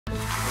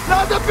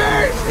Not the beast!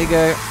 There you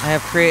go. I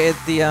have created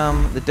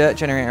the dirt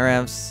generator,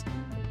 Ravs.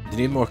 Do you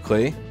need more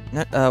clay?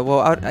 No, well,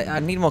 I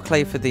need more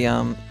clay for the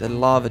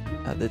lava,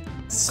 the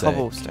Sick.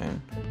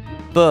 cobblestone.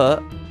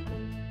 But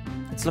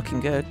it's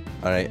looking good.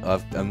 All right,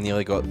 I've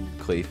nearly got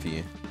clay for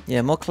you.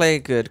 Yeah, more clay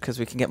good because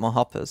we can get more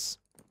hoppers.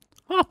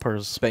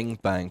 Hoppers. Bing,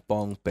 bang,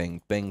 bong,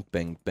 bing, bing,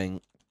 bing,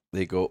 bing.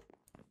 There you go.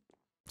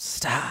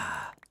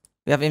 Star.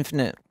 We have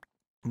infinite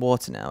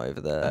water now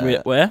over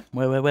there. Where?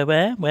 Right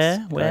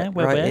in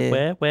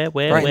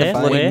the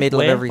bloody middle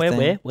of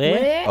everything.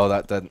 Where? Oh,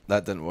 that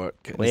didn't work.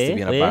 It needs to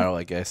be in a barrel,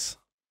 I guess.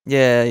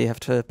 Yeah, you have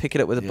to pick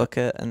it up with a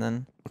bucket and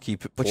then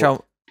Keep it. which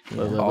I'll.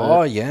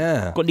 Oh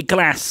yeah. Got any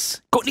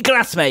glass? Got any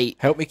glass, mate?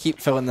 Help me keep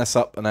filling this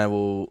up, and I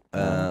will.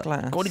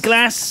 Glass. Got any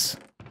glass?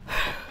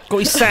 Got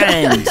any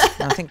sand?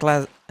 I think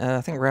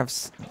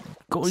Rav's.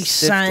 Got any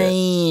stiffed it or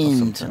sand?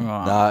 something.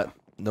 Right. Nah,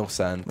 no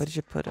sand. Where did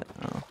you put it?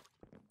 Oh.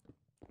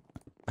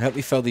 Help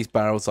me fill these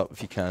barrels up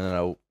if you can,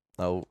 and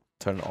I'll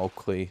turn it all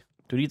clay.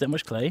 Do we need that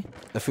much clay?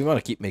 If we want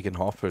to keep making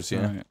hoppers,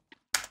 yeah. Right.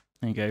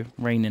 There you go.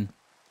 Raining.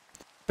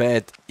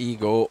 Bed,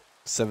 ego,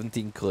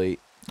 17 clay.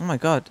 Oh my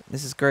god,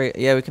 this is great.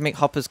 Yeah, we can make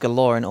hoppers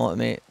galore and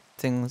automate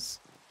things.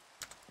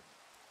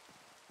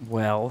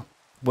 Well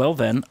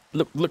then.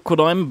 Look what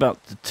I'm about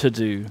to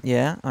do.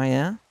 Yeah, oh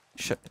yeah.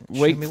 Show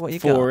Wait me what you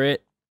for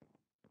it.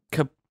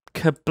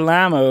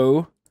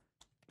 Kablamo.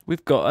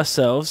 We've got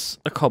ourselves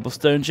a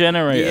cobblestone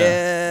generator.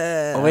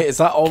 Yeah. Oh wait, is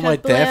that all my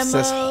deaths?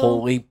 This Kablamo.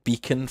 holy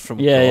beacon from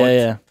God?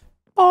 Yeah.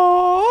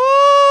 Oh.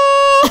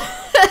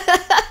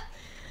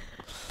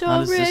 How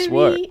does this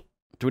work?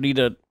 Do we need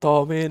a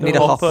Need a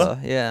hopper.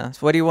 Yeah.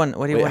 So what do you want?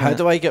 What do you Wait, want? how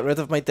do I get rid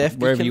of my death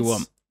beacons? Wherever you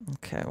want.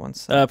 Okay, one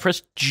sec.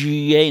 Press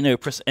G8. No,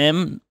 press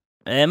M.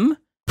 Don't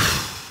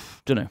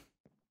know.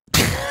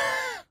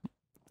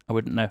 I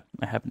wouldn't know.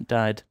 I haven't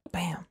died.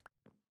 Bam.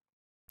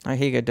 Oh,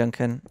 here you go,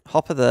 Duncan.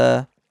 Hopper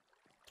there.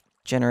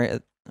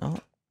 Generator. Oh,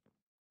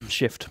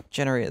 Shift.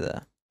 generator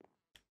there.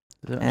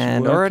 Is it actually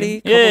And working?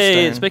 already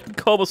Yay! It's cobblestone. making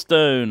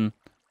cobblestone.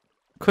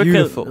 Quicker,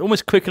 Beautiful.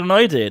 almost quicker than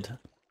I did.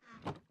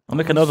 I'll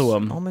make another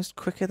one. Almost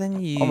quicker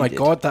than you. Oh my did.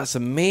 God, that's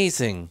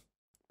amazing.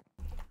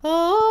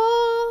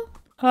 Oh.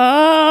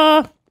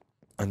 Ah!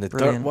 And the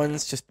Brilliant. dirt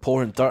ones just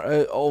pouring dirt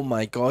out. Oh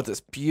my God, it's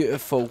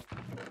beautiful.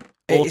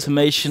 It is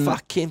Automation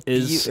fucking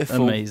is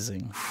beautiful.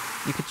 amazing.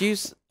 You could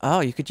use. Oh,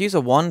 you could use a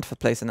wand for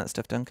placing that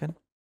stuff, Duncan.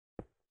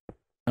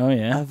 Oh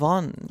yeah. A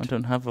wand. I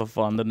don't have a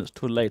wand, and it's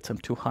too late. I'm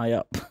too high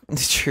up.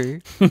 It's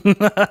true.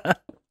 Here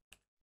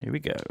we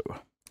go.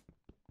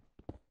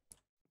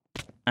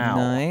 Ow!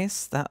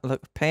 Nice. That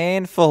looked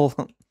painful.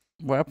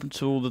 What happened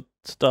to all the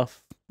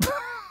stuff?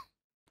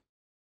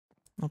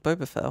 Oh,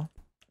 Boba fell.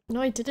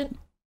 No, I didn't.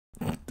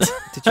 Did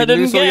I you didn't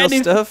lose all get your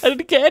any. stuff? I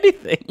didn't get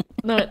anything.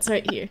 No, it's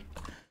right here.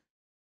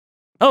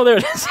 Oh, there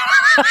it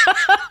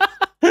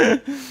is.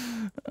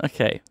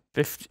 Okay,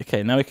 50.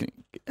 Okay, now we can.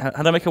 How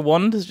do I make a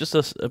wand? It's just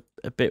a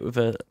bit with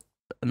a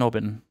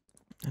knobbin.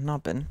 A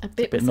nobbin. A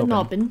bit bit with a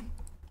knobbin. nobbin.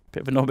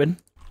 Bit of a knobbin.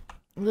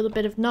 A little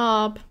bit of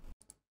knob.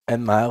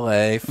 In my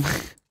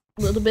life.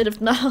 A little bit of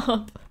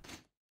knob.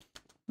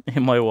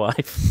 In my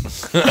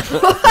wife.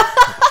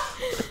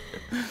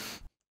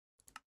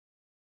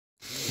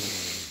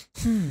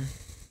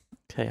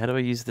 Okay, how do I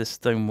use this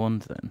stone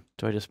wand then?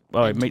 Do I just?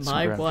 Oh, it makes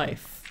my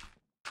wife.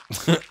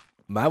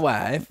 My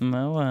wife.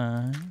 My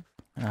wife.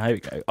 Ah, here we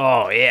go.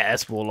 Oh yeah,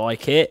 that's more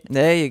like it.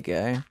 There you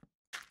go.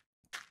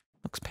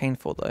 Looks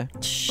painful though.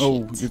 Shit.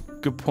 Oh,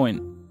 good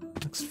point.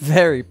 Looks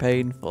very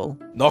painful.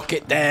 Knock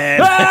it down.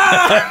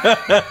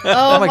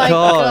 Oh my my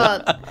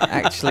God. god.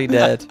 Actually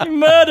dead. You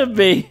murdered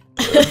me.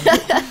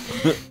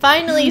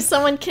 Finally,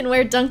 someone can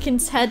wear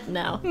Duncan's head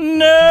now.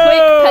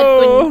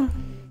 No. Quick,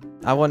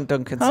 I want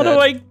Duncan's How head. do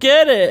I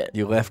get it?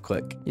 You left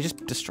click. You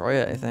just destroy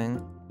it, I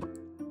think.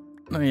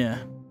 Oh yeah.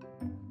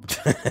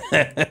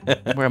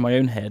 Wear my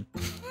own head.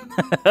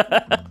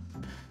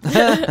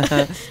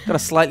 Got a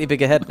slightly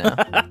bigger head now.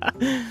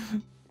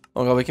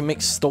 Oh God, we can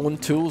make stone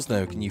tools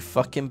now. Can you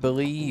fucking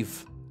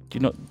believe? Do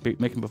you not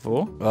make them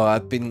before? Well,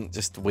 I've been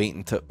just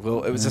waiting to.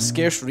 Well, it was a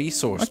scarce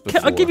resource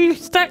before. I'll give you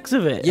stacks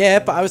of it. Yeah,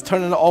 but I was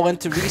turning it all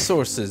into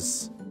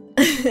resources.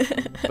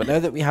 But now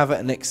that we have it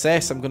in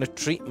excess, I'm gonna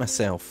treat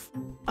myself.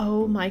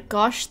 Oh my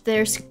gosh,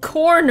 there's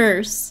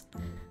corners.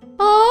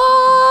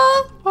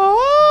 Oh.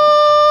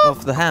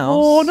 Of the house.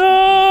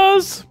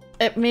 Corners.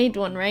 It made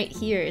one right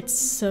here. It's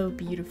so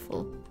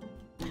beautiful.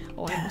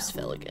 Oh, I almost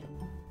fell again.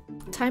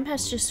 Time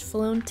has just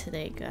flown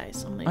today,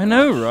 guys. Oh my I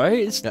know, right?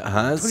 It's It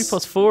has.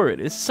 20+4.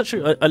 It's such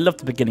a. I love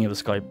the beginning of the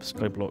sky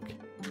block.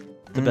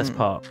 The best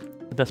part.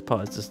 The best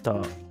part is the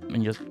start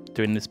when you're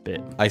doing this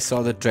bit. I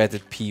saw the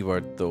dreaded P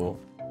word though.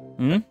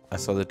 Hmm? I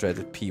saw the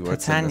dreaded P word in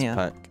this Titania.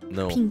 pack.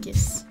 No.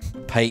 Pingus.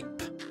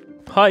 Pipe.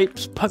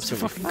 Pipes. Pipes So are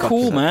we fucking fucked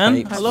cool, with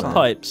man. pipes. I love Fun.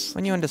 pipes.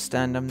 When you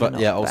understand them, But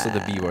they're yeah, not also the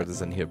bad. B word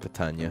is in here,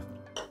 Britannia.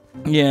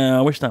 Yeah,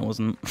 I wish that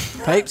wasn't.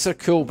 Pipes are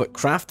cool, but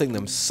crafting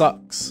them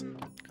sucks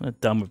Kind of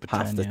dumb with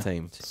Britannia. half the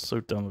time. So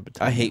dumb with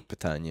Britannia. I hate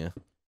Britannia.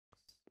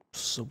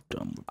 So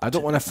dumb with I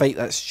don't want to fight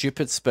that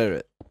stupid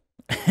spirit.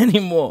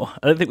 anymore.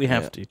 I don't think we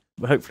have Yeah. to,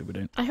 but hopefully we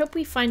don't. I hope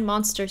we find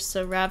monsters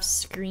so Ravs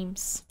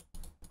screams.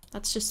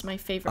 That's just my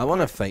favorite. I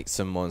want to part. fight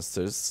some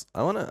monsters.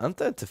 I'm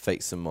dead to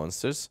fight some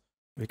monsters.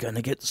 We're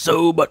gonna get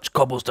so much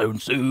cobblestone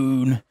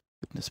soon.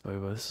 Goodness,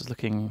 Boba, this is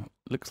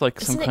looks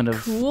like Isn't some kind it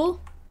of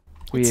cool?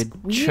 weird, It's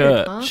weird,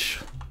 church.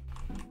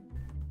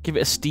 Give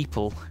it a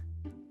steeple.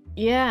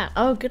 Yeah.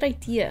 Oh, good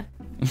idea.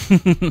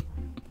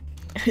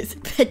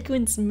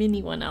 Penguin's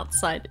mini one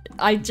outside.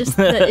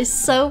 That is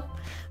so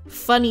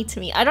funny to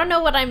me. I don't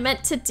know what I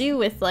meant to do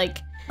with like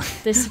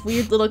this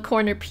weird little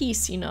corner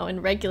piece, you know,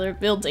 in regular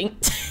building,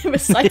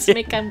 besides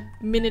make a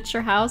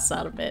miniature house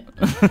out of it.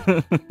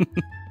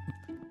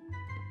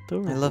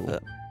 I love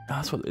it.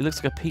 That's what it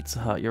looks like, a Pizza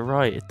Hut. You're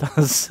right, it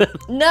does.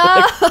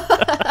 No.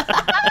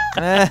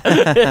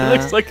 It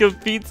looks like a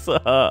Pizza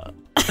Hut.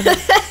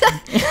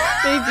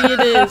 Maybe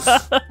it is.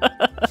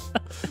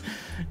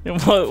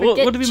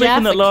 What did we make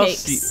in that Jaffa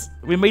last? cakes.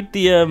 We made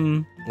the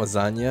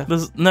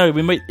Lasagna. No,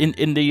 we made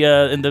in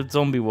the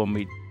zombie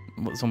one.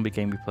 What zombie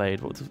game we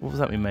played? What was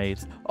that we made?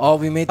 Oh,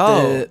 we made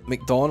the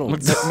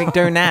McDonald's.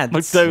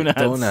 McDonald's.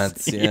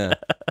 McDonald's. Yeah.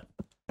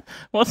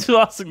 What's the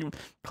last thing?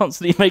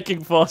 Constantly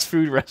making fast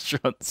food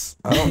restaurants.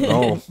 I don't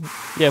know.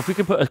 Yeah, if we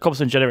could put a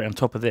cobblestone generator on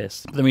top of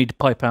this, then we'd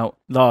pipe out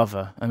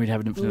lava and we'd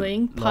have an infinite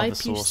Ling lava pipe,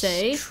 you source.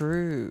 say?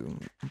 True.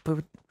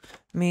 But,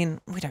 I mean,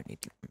 we don't need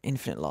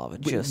infinite lava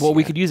just Well,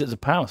 we yet. could use it as a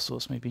power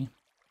source, maybe.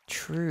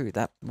 True,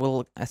 that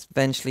will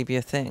eventually be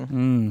a thing.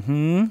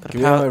 Mm-hmm. Gotta Can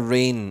we have power, a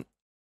rain?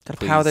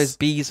 gotta power those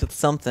please? bees with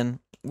something.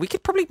 We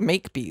could probably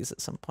make bees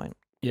at some point.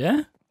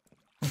 Yeah,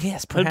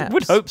 Yes, I perhaps.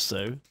 would hope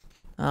so.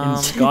 In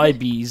Sky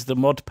Bees, the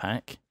mod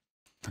pack.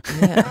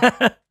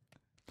 Yeah.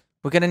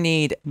 We're gonna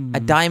need a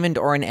Hmm. diamond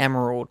or an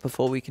emerald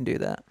before we can do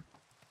that.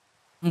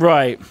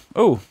 Right.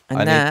 Oh,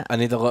 And that, I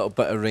need a little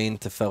bit of rain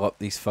to fill up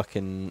these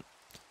fucking.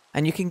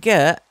 and you can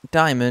get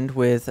diamond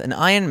with an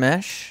iron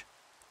mesh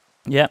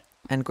yeah.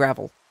 and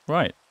gravel.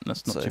 Right.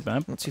 That's not So, too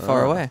bad. Not too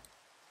far Oh. away.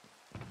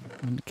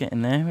 We're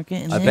getting there. We're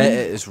getting I there. bet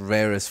it is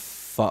rare as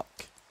fuck.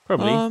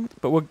 Probably.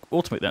 But we'll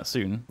automate that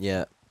soon.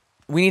 Yeah.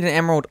 We need an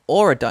emerald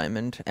or a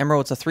diamond.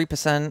 Emeralds are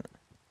 3%,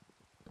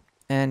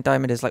 and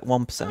diamond is like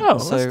 1%. Oh,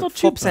 so that's not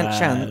too 4% bad.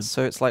 chance.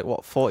 So it's like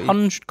what, 40?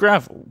 100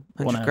 gravel.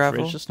 100 on average.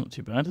 gravel. That's not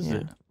too bad, is Yeah.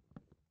 it?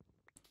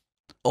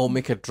 I'll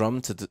make a drum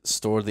to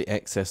store the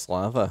excess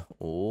lava.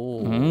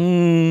 Oh,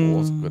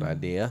 that's a good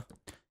idea.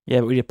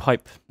 Yeah, but we need a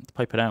pipe to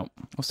pipe it out.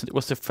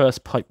 What's the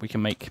first pipe we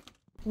can make?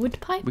 Wood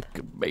pipe? We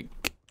could make.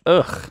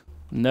 Ugh.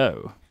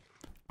 No.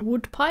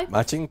 Wood pipe?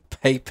 Imagine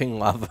piping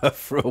lava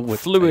through a wood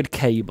Fluid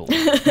pipe. cable.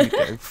 There you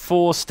go.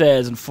 4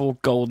 stairs and 4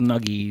 gold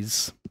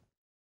nuggies.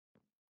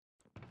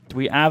 Do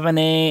we have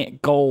any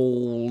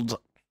gold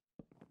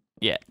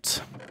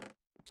yet?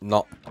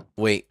 Not.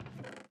 Wait.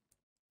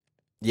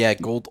 Yeah,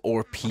 gold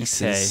ore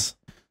pieces.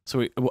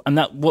 So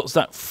what's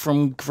that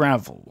from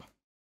gravel?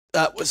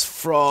 That was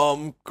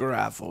from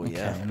gravel, Okay,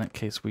 yeah. in that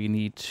case we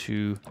need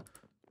to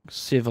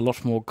sieve a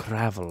lot more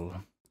gravel.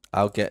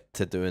 I'll get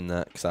to doing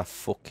that because I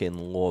fucking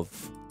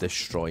love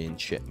destroying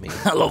shit, mate.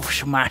 I love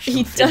smashing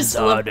He things, does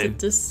I love do. to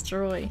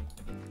destroy.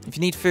 If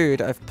you need food,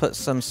 I've put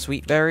some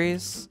sweet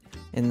berries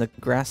in the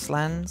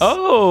grasslands.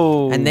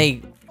 Oh! And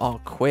they are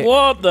quick.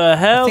 What the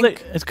hell?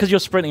 think- It's because you're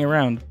sprinting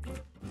around.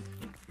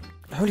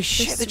 Holy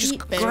shit, they're just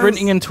sweet berries. grown.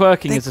 Sprinting and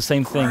twerking They is the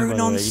same thing, by grow the way. You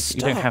don't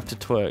non-stop. have to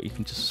twerk, you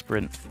can just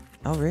sprint.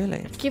 Oh,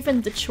 really?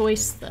 Given the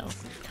choice, though.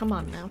 Come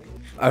on now.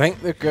 I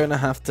think they're going to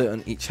have to,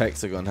 on each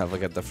hexagon, have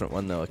like a different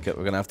one though. Like, we're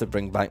going to have to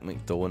bring back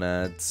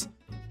McDonald's.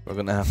 We're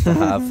going to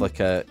have like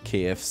a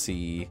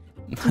KFC.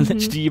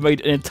 Literally, you made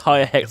an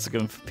entire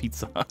hexagon for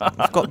pizza.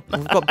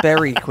 We've got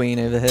Berry Queen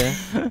over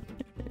here.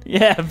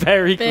 Yeah,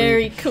 very cool.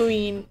 Berry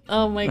Queen.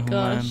 Oh my Oh,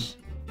 gosh.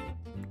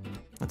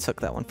 I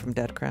took that one from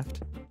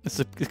Deadcraft.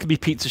 This could be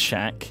Pizza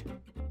Shack,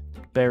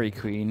 Berry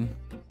Queen,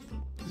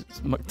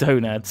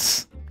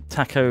 McDonald's,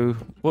 Taco.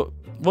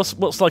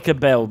 What's like a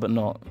bell but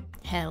not?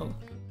 Hell.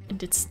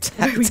 And it's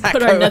where we put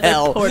Taco our nether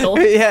Hell. portal.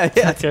 yeah,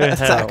 Taco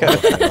Hell.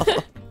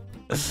 Hell.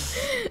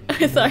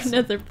 With our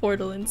nether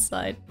portal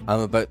inside. I'm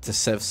about to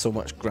sieve so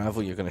much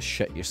gravel you're going to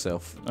shit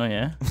yourself. Oh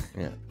yeah.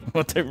 Yeah.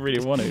 I don't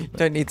really want to.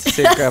 Don't need to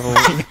sieve gravel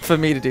for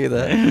me to do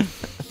that.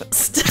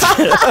 Stop!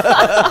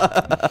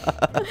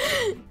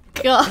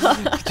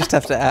 God. You just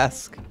have to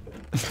ask.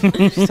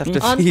 Just have to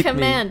On feed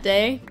command,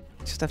 eh? me.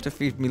 Just have to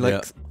feed me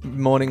like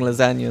morning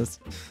lasagnas.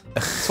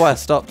 That's why I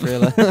stopped,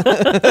 really. Can't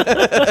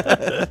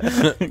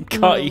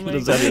Oh eat my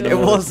lasagna. God. It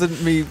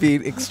wasn't me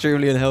being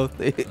extremely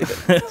unhealthy.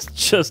 It's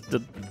just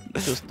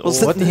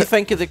Was What do you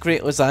think of the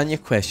great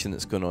lasagna question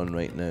that's going on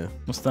right now?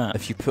 What's that?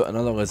 If you put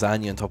another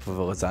lasagna on top of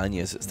a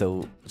lasagna, is it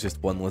still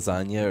just one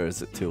lasagna or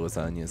is it 2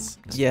 lasagnas?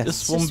 Yes.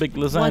 Just one Just big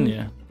one-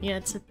 lasagna. Yeah,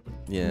 it's a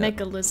Yeah.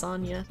 mega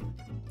lasagna.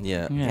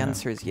 Yeah. The Yeah.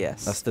 answer is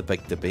yes. That's the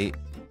big debate.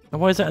 And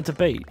why is that a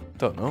debate?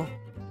 Don't know.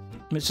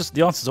 I mean, it's just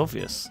the answer's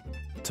obvious.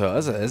 To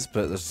us it is,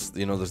 but there's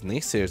there's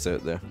naysayers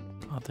out there.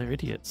 Oh, they're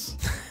idiots.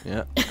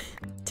 Yeah.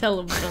 Tell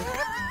him,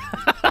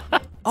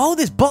 Duncan. Oh,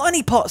 there's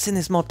botany pots in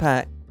this mod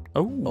pack.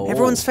 Oh,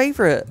 Everyone's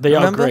favorite. they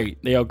remember? are great.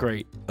 They are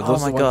great. Are Oh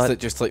those my the ones God. that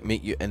just like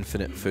make you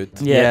infinite food?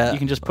 Yeah, Yeah. you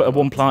can just put a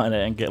one plant in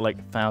it and get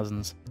like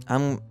thousands.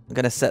 I'm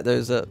gonna set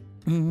those up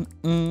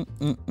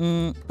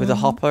with a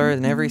hopper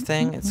and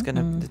everything. It's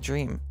gonna the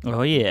dream.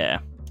 Oh yeah.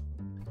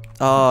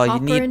 Oh,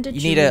 Hopper and a you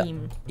need a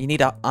dream.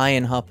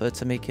 iron hopper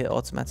to make it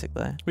automatic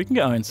though. We can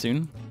get iron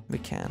soon. We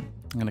can.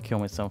 I'm gonna kill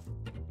myself.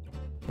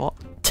 What?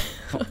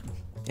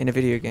 In a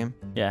video game.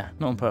 Yeah,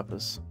 not on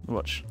purpose.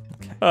 Watch.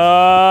 Okay.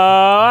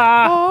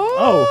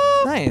 Oh,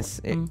 Nice.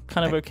 I'm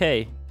kind of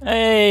okay.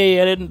 Hey,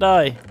 I didn't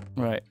die.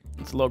 Right,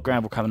 there's a lot of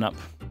gravel coming up.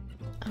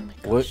 Oh my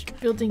gosh, Look,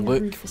 building a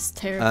look, roof is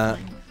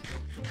terrifying.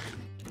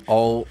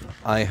 All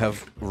I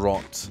have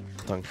wrought,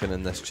 Duncan,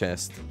 in this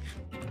chest.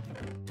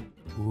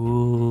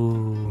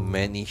 Ooh.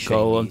 Many shinies.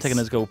 Gold. I'm taking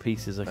those gold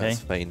pieces. Okay. That's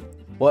fine.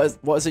 What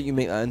is it you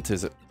make that into?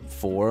 Is it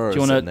 4 or Do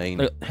you is it want 9?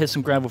 to? Here's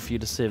some gravel for you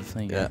to sieve.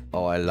 There you Yeah.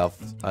 Oh, I love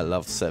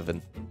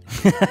 7.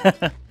 go.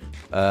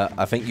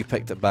 I think you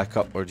picked it back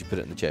up, or did you put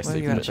it in the chest? Where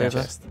You are put you it at, in the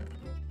Boba? chest.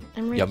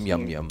 I'm right Yum here.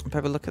 yum yum.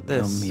 Pepper, look at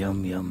this.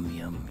 Yum yum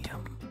yum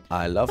yum.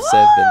 I love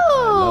 7.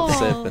 I love Oh.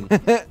 7.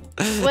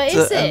 What It's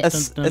is a-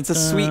 it? It's a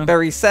sweet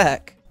berry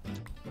sack.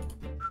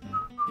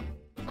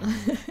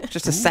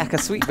 Just a sack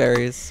of sweet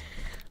berries.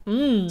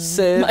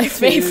 My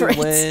favorite.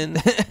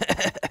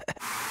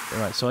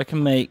 Right, so I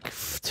can make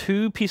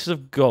 2 pieces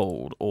of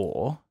gold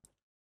ore.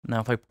 Now,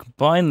 if I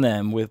combine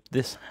them with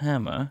this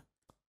hammer,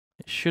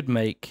 it should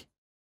make,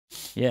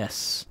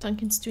 yes,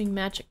 Duncan's doing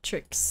magic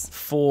tricks.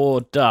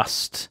 4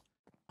 dust.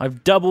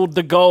 I've doubled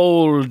the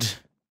gold,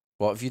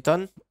 What have you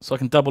done? so I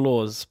can double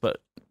ores,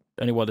 but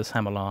only while this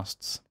hammer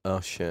lasts.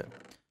 Oh shit.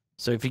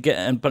 So if you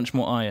get a bunch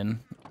more iron,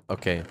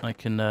 Okay, I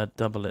can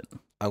double it.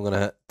 I'm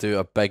gonna do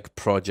a big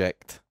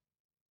project.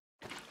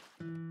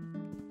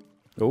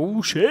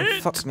 Oh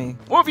shit! Fuck me.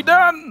 What have you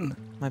done?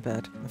 My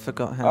bad. I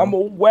forgot how. I'm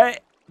all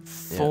wet.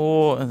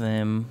 4 of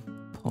them.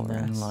 Poor And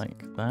then ass.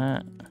 like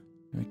that.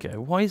 There we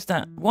go. Why is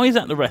that? Why is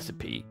that the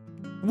recipe?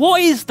 Why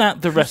is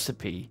that the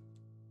recipe?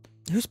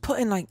 Who's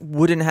putting like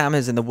wooden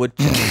hammers in the wood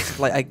chest?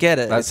 Like I get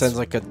it. That it's- sounds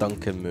like a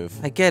Duncan move.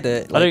 I get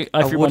it. I Like,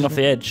 don't. I a threw one off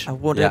wooden- the edge. A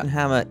wooden Yeah.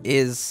 hammer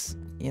is,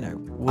 you know,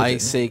 wooden. I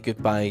say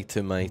goodbye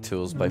to my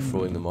tools by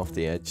throwing them off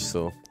the edge,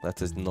 so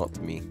that is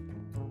not me.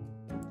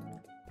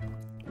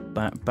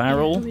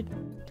 Barrel.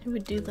 Who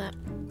would do that?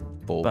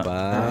 Boba.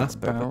 That's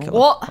Boba barrel. killer.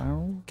 What?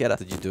 Barrel. Get her.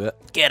 Did you do it?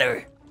 Get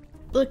her.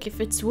 Look,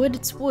 if it's wood,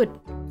 it's wood.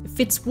 If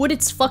it's wood,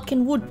 it's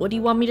fucking wood. What do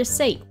you want me to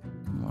say?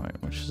 Right.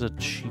 Which is the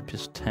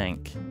cheapest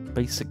tank?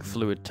 Basic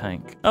fluid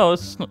tank. Oh,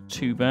 that's not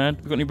too bad.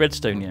 We got any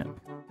redstone yet?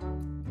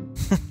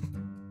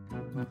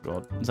 Oh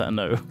god, is that a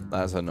no?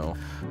 That's a no.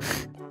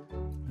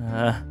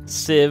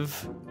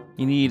 Sieve.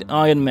 You need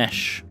iron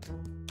mesh.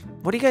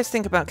 What do you guys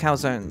think about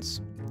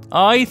calzones?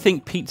 I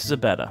think pizzas are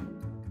better.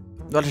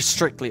 Not just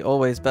strictly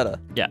always better.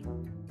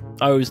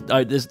 I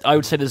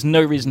would say there's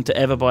no reason to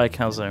ever buy a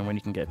calzone when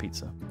you can get a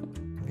pizza.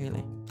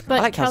 Really?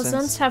 But like calzones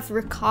calzones. have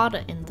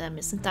ricotta in them.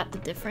 Isn't that the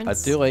I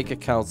difference? do like a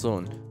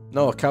calzone.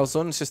 No, a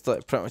calzone is just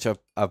like pretty much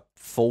a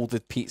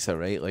folded pizza,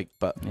 right? Like,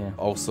 but Yeah.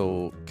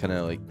 also kind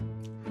of like.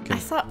 I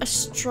thought a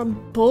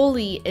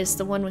stromboli is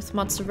the one with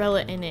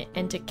mozzarella in it,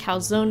 and a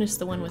calzone is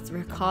the one with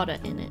ricotta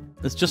in it.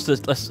 It's just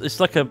it's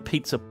like a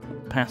pizza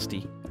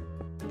pasty.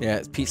 Yeah,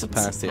 it's pizza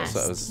Pizza pasty. That's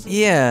what I was.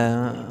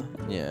 Yeah.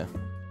 Yeah.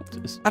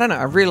 I don't know.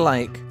 I really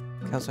like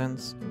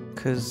calzones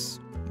because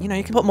you know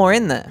you can put more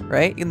in there,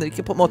 right? You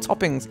can put more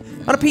toppings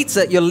on a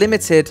pizza. You're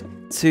limited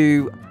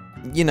to,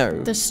 you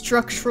know. The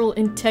structural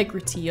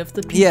integrity of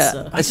the Yeah.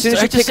 pizza. As soon as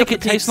I you just pick up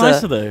think the it tastes pizza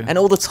nicer though. and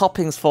all the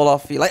toppings fall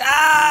off, you're like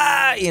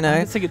you I know.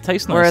 don't think it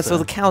tastes nicer. Whereas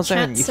with a calzone,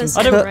 Chat you can says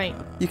I don't- you're cut, right.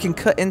 you can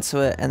cut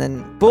into it and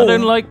then boom. I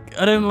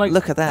don't like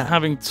Look at that.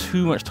 having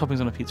too much toppings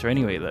on a pizza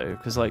anyway though,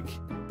 because like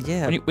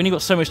Yeah. when you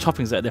got so much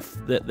toppings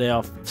there, they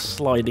are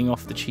sliding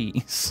off the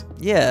cheese.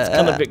 Yeah. It's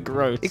kind of a bit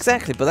gross.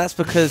 Exactly, but that's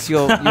because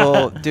you're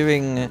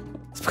doing.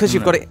 It's because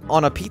you've got it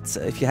on a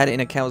pizza. If you had it in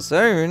a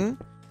calzone,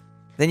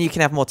 then you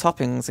can have more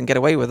toppings and get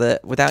away with it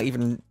without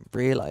even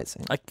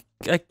realizing.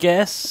 I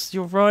guess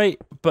you're right,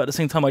 but at the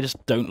same time, I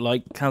just don't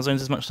like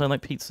calzones as much as I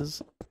like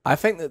pizzas. I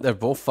think that they're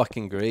both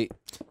fucking great.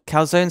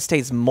 Calzone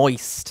stays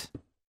moist.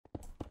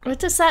 What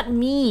does that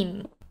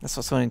mean? That's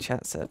what someone in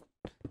chat said.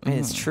 I mean,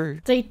 it's true.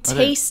 They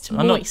taste I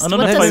don't- moist. I don't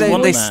What know if does I it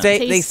want they that. stay.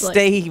 They taste like?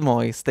 stay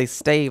moist. They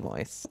stay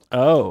moist.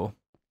 Oh,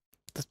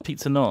 does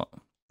pizza not?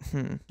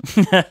 Hmm.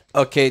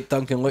 Okay,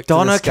 Duncan, look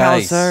Donna to the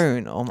skies.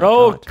 calzone. Oh my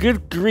Oh, god.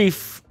 good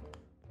grief!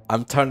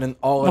 I'm turning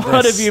all of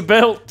What this. have you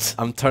built?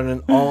 I'm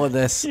turning all of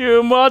this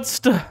You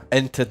monster!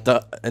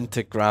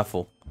 into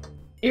gravel.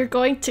 You're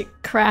going to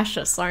crash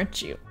us,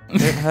 aren't you?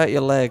 Don't hurt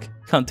your leg.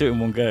 Can't do it in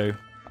one go.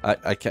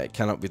 I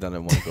cannot be done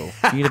in one go.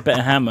 You need a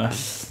better hammer.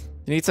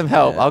 You need some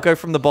help. Yeah. I'll go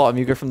from the bottom.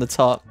 You go from the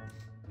top.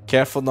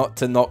 Careful not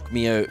to knock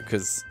me out,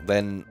 because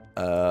then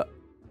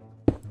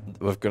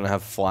we're gonna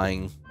have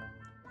flying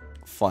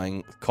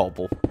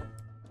cobble.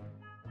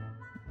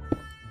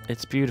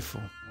 It's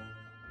beautiful.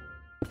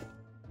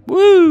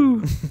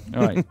 Woo!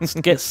 All right, let's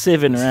get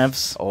sieving,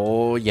 Ravs.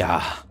 Oh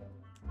yeah,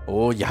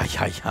 oh yeah.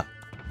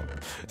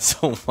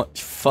 So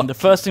much fun. And the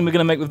first thing we're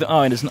gonna make with the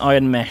iron is an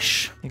iron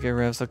mesh. Here you go,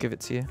 Ravs. I'll give it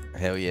to you.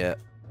 Hell yeah.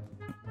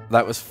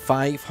 That was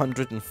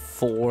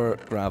 504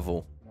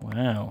 gravel.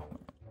 Wow.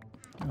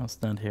 I'll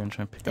stand here and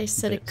try and pick They up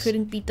some said it bits.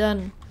 couldn't be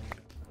done.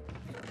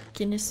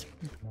 Guinness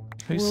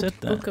Who World said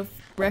that? Book of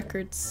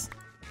Records.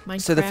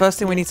 So the Minecraft first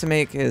thing we did. need to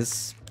make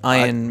is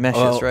iron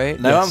meshes, Well, right?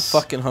 Now Yes. I'm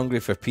fucking hungry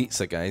for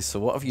pizza, guys. So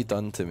what have you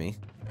done to me?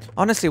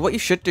 Honestly, what you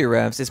should do,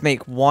 Ravs, is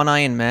make one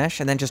iron mesh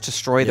and then just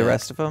destroy the Yeah.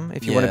 rest of them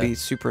if you want to Yeah. be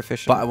super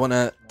efficient. But I want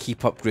to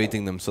keep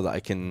upgrading them so that I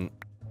can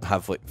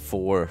have like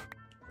 4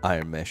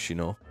 iron mesh, you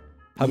know?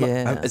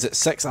 Yeah. Is it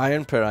 6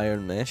 iron per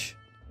iron mesh?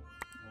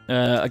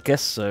 I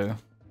guess so.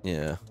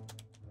 Yeah.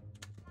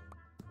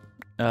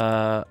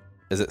 Uh,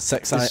 Is it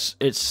 6 iron?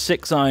 it's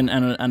 6 iron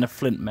and a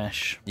flint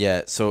mesh.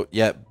 Yeah, so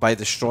yeah, by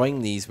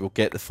destroying these, we'll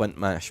get the flint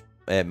mesh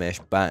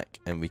back,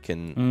 and we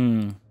can.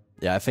 Mm.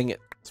 Yeah, I think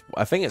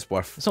it's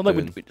worth. It's not like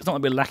doing. it's not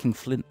like we're lacking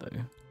flint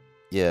though.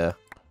 Yeah,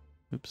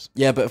 Oops.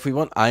 yeah, but if we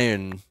want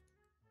iron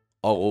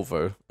all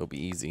over, it'll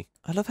be easy.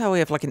 I love how we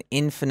have like an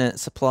infinite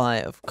supply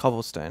of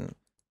cobblestone,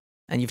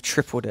 and you've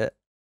tripled it.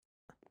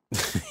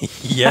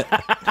 Yeah.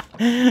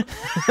 We've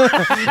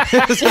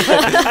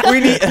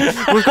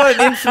got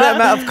an infinite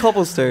amount of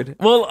cobblestone.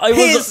 Well, I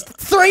Here's was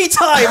 3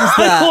 times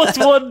I that. was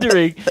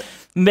wondering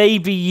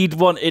maybe you'd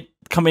want it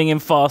coming in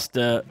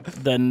faster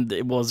than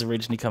it was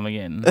originally coming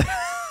in.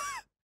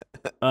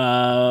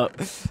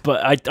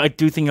 But I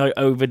do think I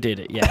overdid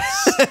it.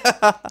 Yes.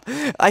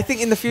 I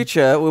think in the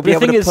future we'll be The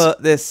able thing to is,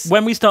 put this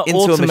When we start into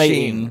a automating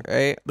machine,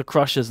 right? the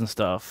crushers and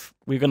stuff,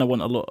 we're gonna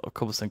want a lot of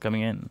cobblestone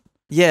coming in.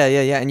 Yeah,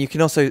 and you can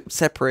also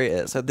separate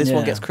it. So this one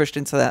Yeah. gets crushed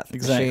into that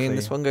Exactly. machine.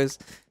 This one goes.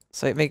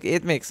 So it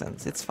makes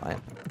sense. It's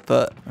fine.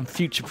 But And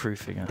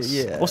future-proofing us.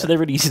 Yeah. Also, they're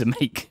really easy to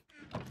make.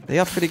 they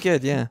are pretty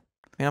good. Yeah.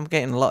 I mean, I'm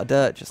getting a lot of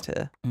dirt just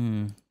here.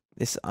 Mm.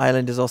 This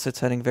island is also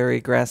turning very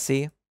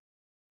grassy,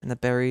 and the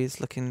berries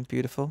looking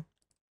beautiful.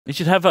 You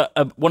should have a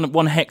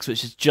one hex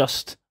which is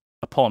just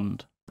a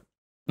pond.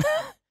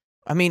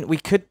 I mean, we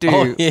could do.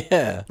 Oh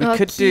yeah. We Oh,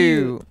 could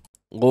do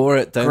Lower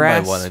it down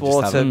grass by 1 and just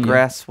water, have it. Mm.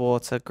 grass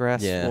water,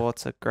 grass Yeah.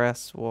 water,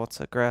 grass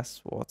water, grass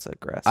water,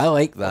 grass. I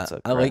like that.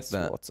 Water, I like grass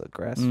that. Water,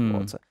 grass Mm.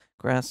 water,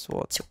 grass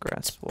water,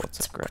 grass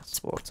water,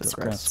 grass water,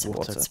 grass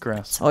water. It's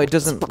grass. Oh, it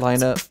doesn't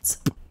line up.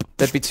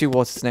 There'd be 2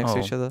 waters next to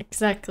Oh. each other.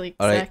 Exactly.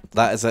 All right,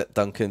 that is it,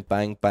 Duncan.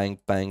 Bang, bang,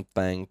 bang,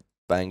 bang,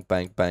 bang,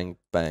 bang, bang,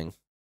 bang,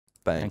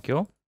 bang, Thank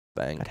you.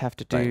 bang. I'd have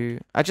to Bang. do.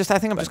 I think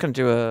I'm just Bang. gonna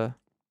do a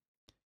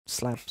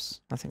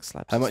slabs. I think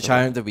slabs. How is much the way.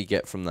 iron did we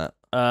get from that?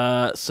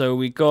 So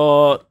we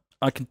got.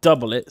 I can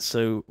double it.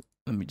 So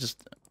let me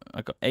just.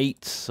 I got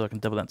 8, so I can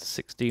double that to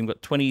 16. We've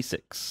got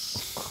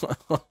 26.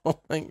 Oh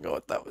my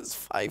god, that was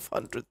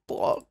 500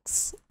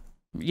 blocks.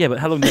 Yeah, but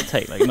how long did it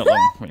take? Like not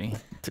long, really.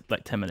 It took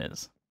like 10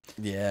 minutes.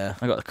 Yeah.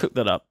 I got to cook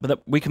that up,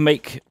 but we can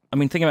make. I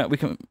mean, think about we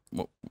can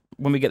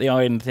when we get the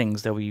iron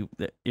things, it'll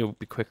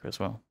be quicker as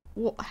well.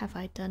 What have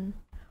I done?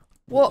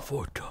 What have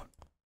I done?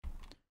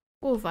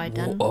 What have I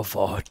done? What have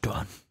I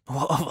done?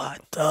 What have I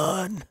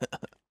done?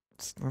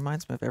 It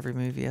reminds me of every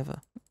movie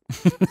ever.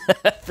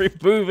 Every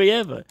movie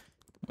ever,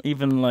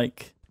 even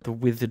like the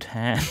withered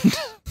hand.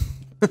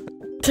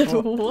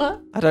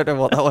 What? I don't know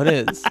what that one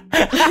is.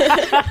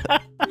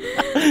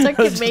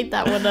 Duncan made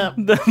that one up.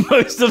 The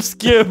most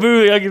obscure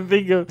movie I can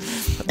think of.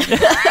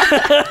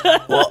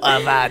 What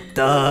have I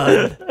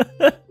done?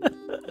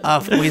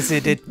 I've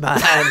wizarded man.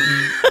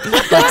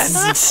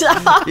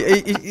 Stop.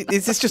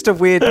 Is this just a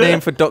weird name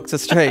for Doctor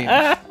Strange?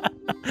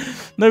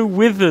 No,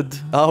 withered.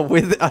 Oh,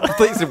 I thought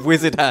you said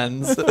wizard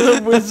hands.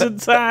 The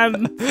wizard's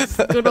hand.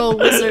 Good old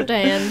wizard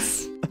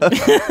hands.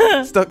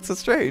 It's Doctor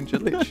Strange,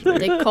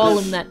 literally. They call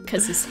him that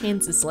because his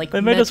hands is like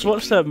They made us magic.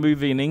 watch that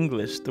movie in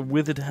English, The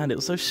Withered Hand. It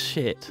was so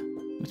shit.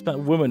 It's about a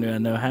woman who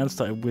had her hands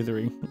started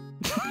withering.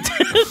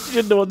 She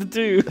didn't know what to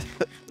do.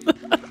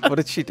 What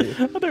did she do?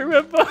 I don't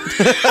remember.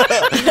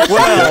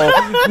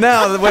 Well,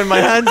 now that when my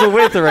hands are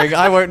withering,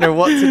 I won't know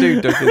what to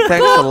do, Duncan.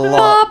 Thanks a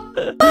lot.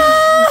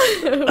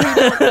 We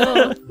don't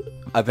know.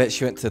 I bet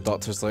she went to the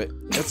doctor's like,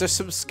 is there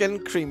some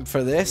skin cream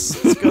for this?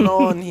 What's going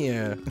on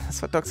here?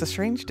 That's what Doctor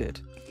Strange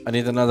did. I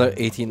need another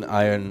 18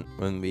 iron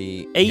when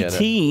we get it.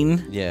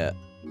 18? Yeah.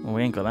 Well,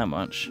 we ain't got that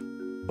much.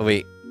 Oh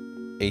wait,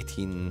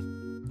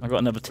 18. I got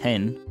another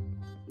 10.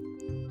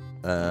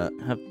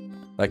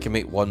 I can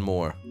make one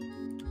more.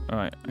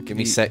 Alright, Give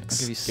me 6. I'll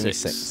give you Give me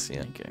 6. 6,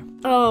 yeah. Okay.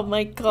 Oh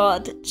my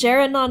god.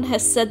 Jeranon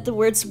has said the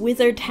words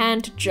withered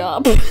hand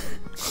job.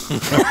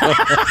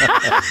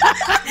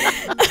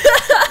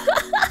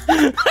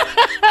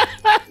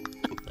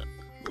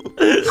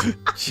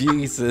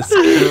 Jesus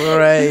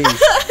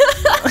Christ.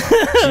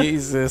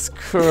 Jesus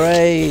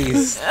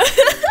Christ.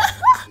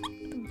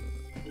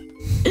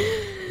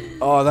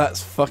 Oh,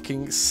 that's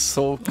fucking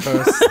so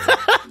cursed.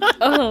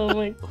 Oh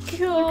my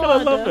god.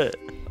 I love it.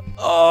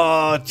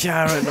 Oh,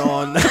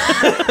 Jaranon.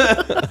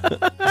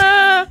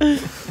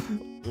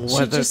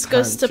 She just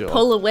goes to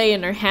pull away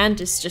and her hand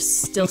is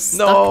just still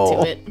stuck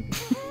No. to it.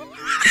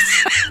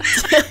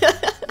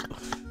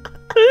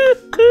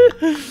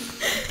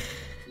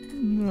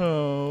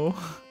 No.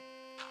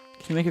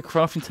 Can you make a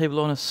crafting table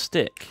on a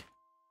stick?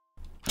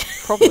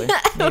 Probably,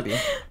 maybe.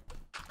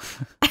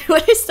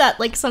 What is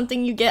that? Like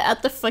something you get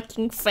at the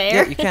fucking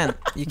fair? Yeah, you can.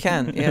 You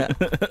can. Yeah.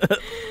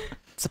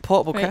 It's a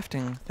portable Right.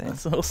 crafting thing.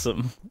 That's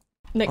awesome.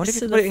 wonder Next if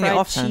to you put it the in your fried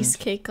offhand.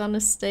 cheesecake on a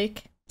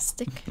stick.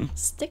 Stick?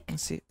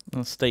 Let's see.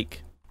 On a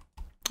steak.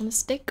 On a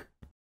stick?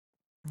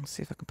 Let's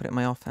see if I can put it in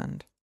my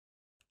offhand.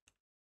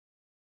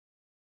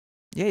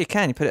 Yeah, you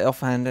can. You put it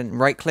offhand and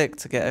right click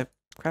to get a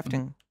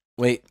crafting.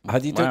 Wait, how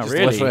do you do it? Wow, Just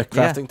really? literally a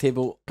Yeah. crafting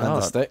table and a God.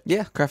 stick?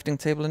 Yeah, crafting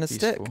table and a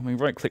stick. Useful. I mean,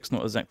 right click's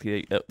not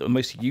exactly the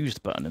most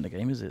used button in the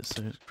game, is it?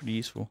 So it's pretty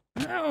useful.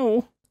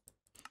 Ow!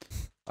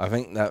 I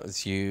think that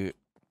was you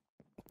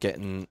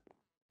getting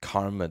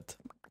karma'd.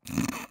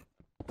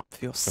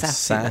 For your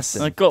Assassin.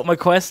 sassiness. I got my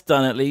quest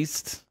done at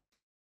least.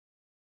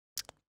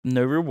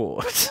 No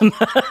reward.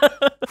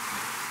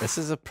 This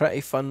is a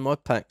pretty fun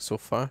mod pack so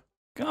far.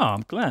 Oh,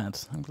 I'm glad.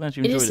 I'm glad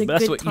you It enjoyed is it. a But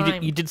that's good what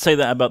time. you did say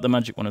that about the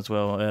magic one as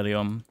well early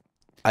on.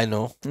 I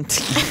know.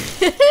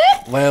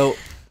 Well,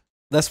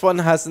 this one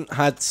hasn't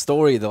had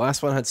story. The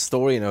last one had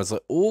story, and I was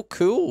like, oh,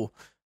 cool.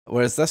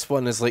 Whereas this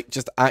one is like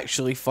just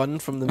actually fun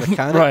from the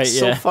mechanics Right,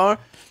 so yeah. far.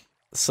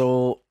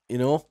 So, you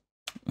know,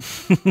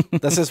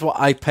 this is what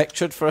I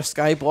pictured for a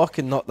skyblock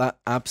and not that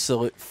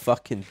absolute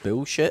fucking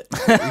bullshit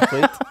that we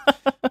played.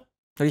 What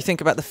do you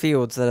think about the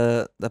fields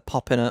that are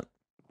popping up?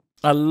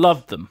 I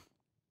loved them.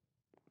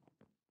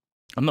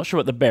 I'm not sure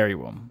about the berry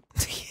one.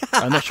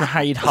 I'm not sure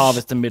how you'd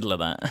harvest the middle of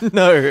that.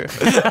 No.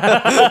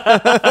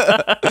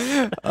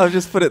 I'll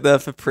just put it there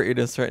for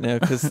prettiness right now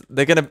because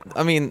they're gonna.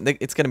 I mean,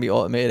 it's gonna be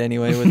automated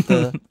anyway with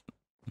the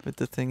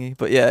thingy.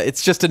 But yeah,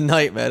 it's just a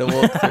nightmare to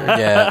walk through.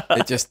 Yeah,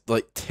 it just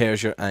like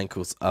tears your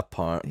ankles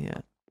apart. Yeah,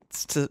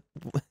 it's to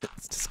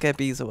scare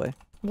bees away.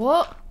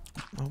 What?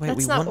 Oh wait, That's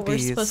we not want what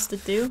bees. we're supposed to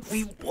do.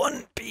 We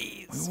want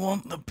bees. We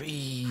want the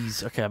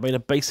bees. Okay, I made a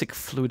basic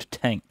fluid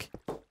tank.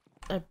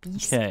 A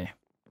beast. Okay.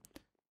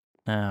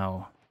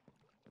 Now.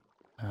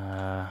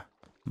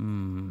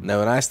 Now,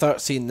 when I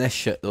start seeing this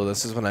shit, though,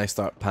 this is when I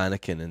start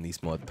panicking in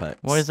these mod packs.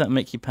 Why does that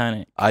make you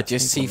panic? I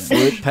just see Think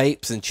fluid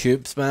pipes and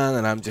tubes, man,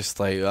 and I'm just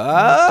like,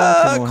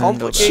 Duncan will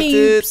handle that.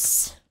 complicated.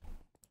 Tubes.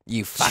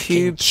 You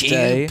fucking Tubes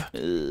day. tube.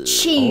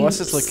 Tubes. Oh, this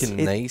is looking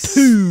It's nice.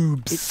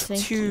 Tubes. It's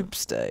Thank you.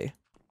 Tubes Day.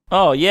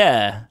 Oh,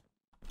 yeah.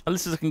 Oh,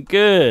 this is looking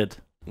good.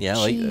 Yeah,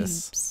 I like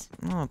this. Tubes.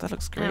 Oh, that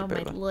looks great, Ow, my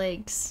Boba.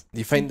 legs. Do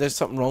you find there's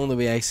something wrong the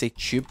way I say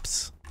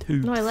tubes?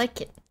 Tubes. No, I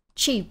like it.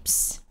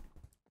 Tubes.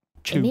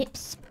 In it.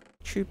 Tubes.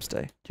 Tubes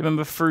Day. Do you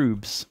remember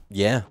Froobs?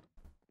 Yeah.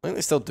 I think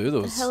they still do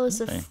The those. hell is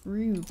a Okay.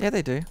 fruit? Yeah,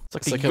 they do. It's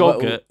like It's a like a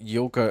yogurt, little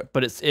yogurt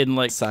but it's in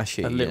like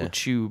sachet. a little yeah.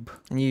 tube.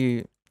 And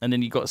you. And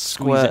then you got to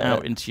squeeze Squirt it out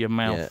it. into your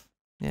mouth.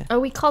 Oh,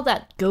 we call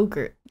that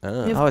Go-Gurt.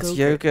 Ah. Yeah. Oh, it's Go-Gurt,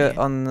 yogurt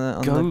yeah. on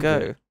the go.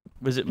 Go-Gurt.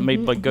 Was it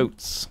made by Mhm, mhm.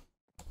 goats?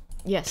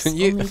 Yes, Can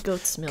you- only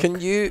goat's milk. Can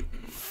you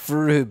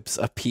frubes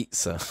a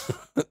pizza?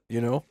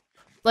 You know?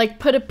 Like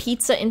put a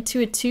pizza into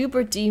a tube,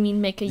 or do you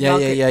mean make a Yeah,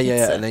 yogurt yeah,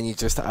 pizza? and then you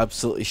just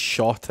absolutely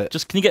shot it.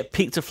 Just can you get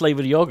pizza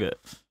flavored yogurt?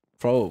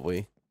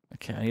 Probably.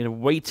 Okay, I need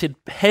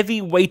a heavy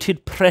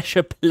weighted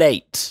pressure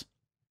plate.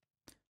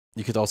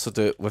 You could also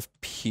do it with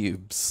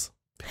pubes.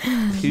 Oh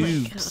my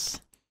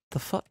Pubes. The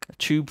fuck? A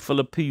tube full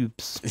of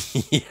pubes.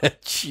 Yeah,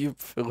 tube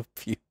full of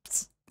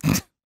pubes.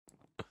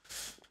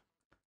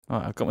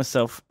 Alright, I've got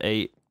myself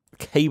a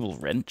cable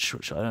wrench,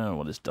 which I don't know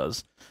what this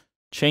does.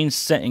 Change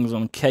settings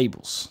on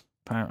cables,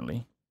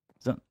 apparently.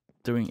 Is that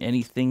doing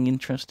anything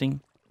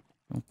interesting?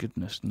 Oh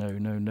goodness,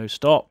 no,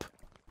 stop.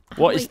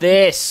 What is wait.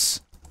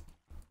 this?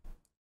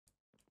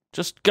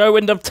 Just go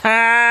in the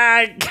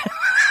tank!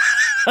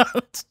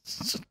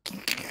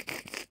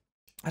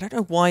 I don't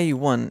know why you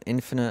want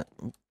infinite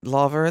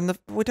lava in the.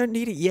 We don't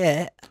need it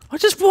yet. I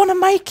just want to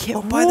make it.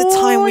 But by the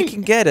time we right.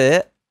 can get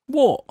it,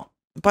 What?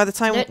 by the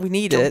time Let we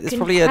need it, it's Duncan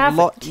probably a have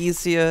lot it.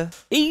 easier.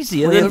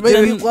 Easier Well, than,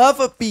 yeah, than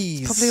lava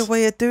bees. Probably a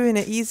way of doing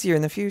it easier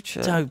in the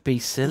future. Don't be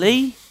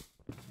silly.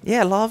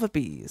 Yeah, lava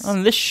bees.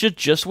 This should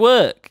just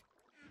work.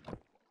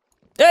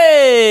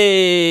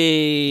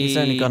 Hey! He's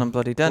only gone and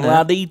bloody done it.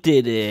 Bloody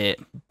did it.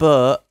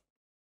 But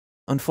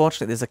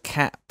unfortunately, there's a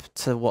cap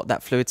to what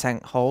that fluid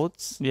tank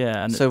holds.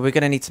 Yeah, and So we're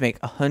going to need to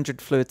make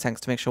 100 fluid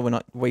tanks to make sure we're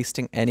not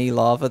wasting any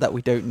lava that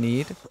we don't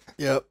need.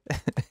 Yep.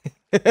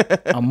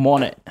 I'm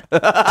on it.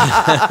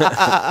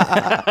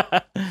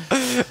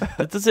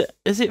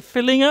 Is it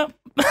filling up?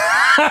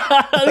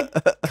 I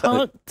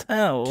can't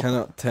tell.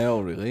 Cannot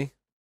tell, really.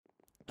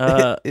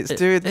 It's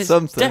doing it's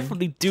something.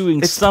 definitely doing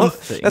It's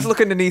something. Let's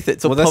look underneath it.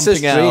 It's all Well, this is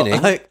pumping out.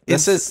 draining. Like,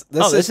 This it's- is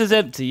this is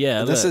empty.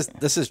 Yeah, this look. is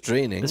this is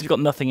draining. This has got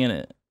nothing in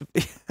it.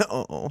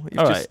 Oh, All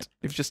right.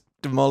 you've just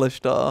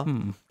demolished our.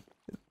 Hmm.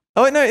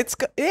 Oh wait, no, it's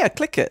yeah.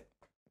 Click it.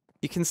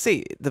 You can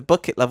see the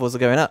bucket levels are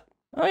going up.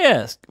 Oh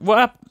yes.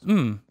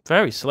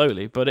 Very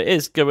slowly, but it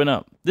is going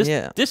up.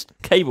 This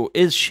cable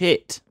is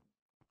shit.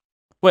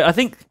 Wait, I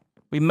think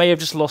we may have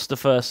just lost the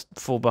first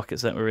 4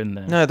 buckets that were in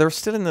there. No, they're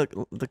still in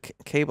the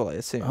cable, I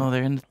assume. Oh,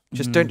 they're in.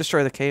 Just don't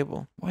destroy the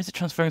cable. Why is it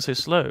transferring so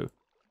slow?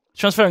 It's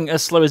transferring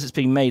as slow as it's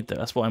being made, though.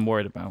 That's what I'm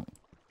worried about.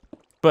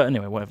 But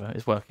anyway, whatever.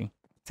 It's working.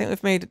 I think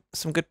we've made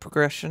some good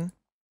progression.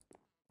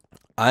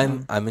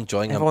 I'm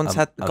enjoying. Everyone's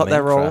a got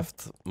their role.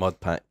 Minecraft mod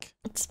pack.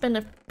 It's been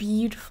a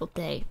beautiful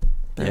day.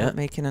 Yeah.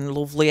 Making a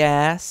lovely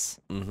ass.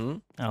 Mm-hmm.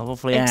 A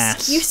lovely ass.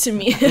 Excuse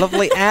me. A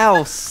lovely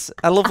house.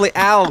 A lovely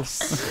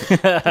house.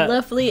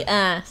 Lovely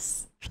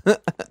ass.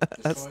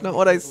 That's not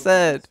what I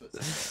said.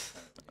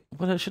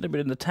 Well, it should have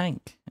been in the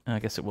tank. I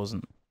guess it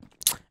wasn't.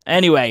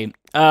 Anyway,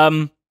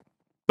 bam!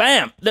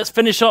 Let's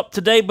finish up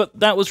today, but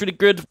that was really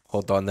good.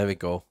 Hold on, there we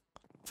go.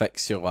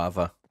 Fix your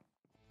lava.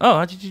 Oh,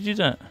 how did you do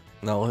that?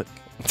 No, look.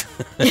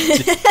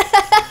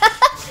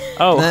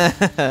 Oh,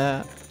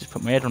 just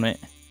put my head on it.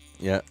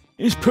 Yeah.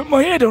 Just put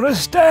my head on a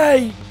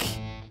stake!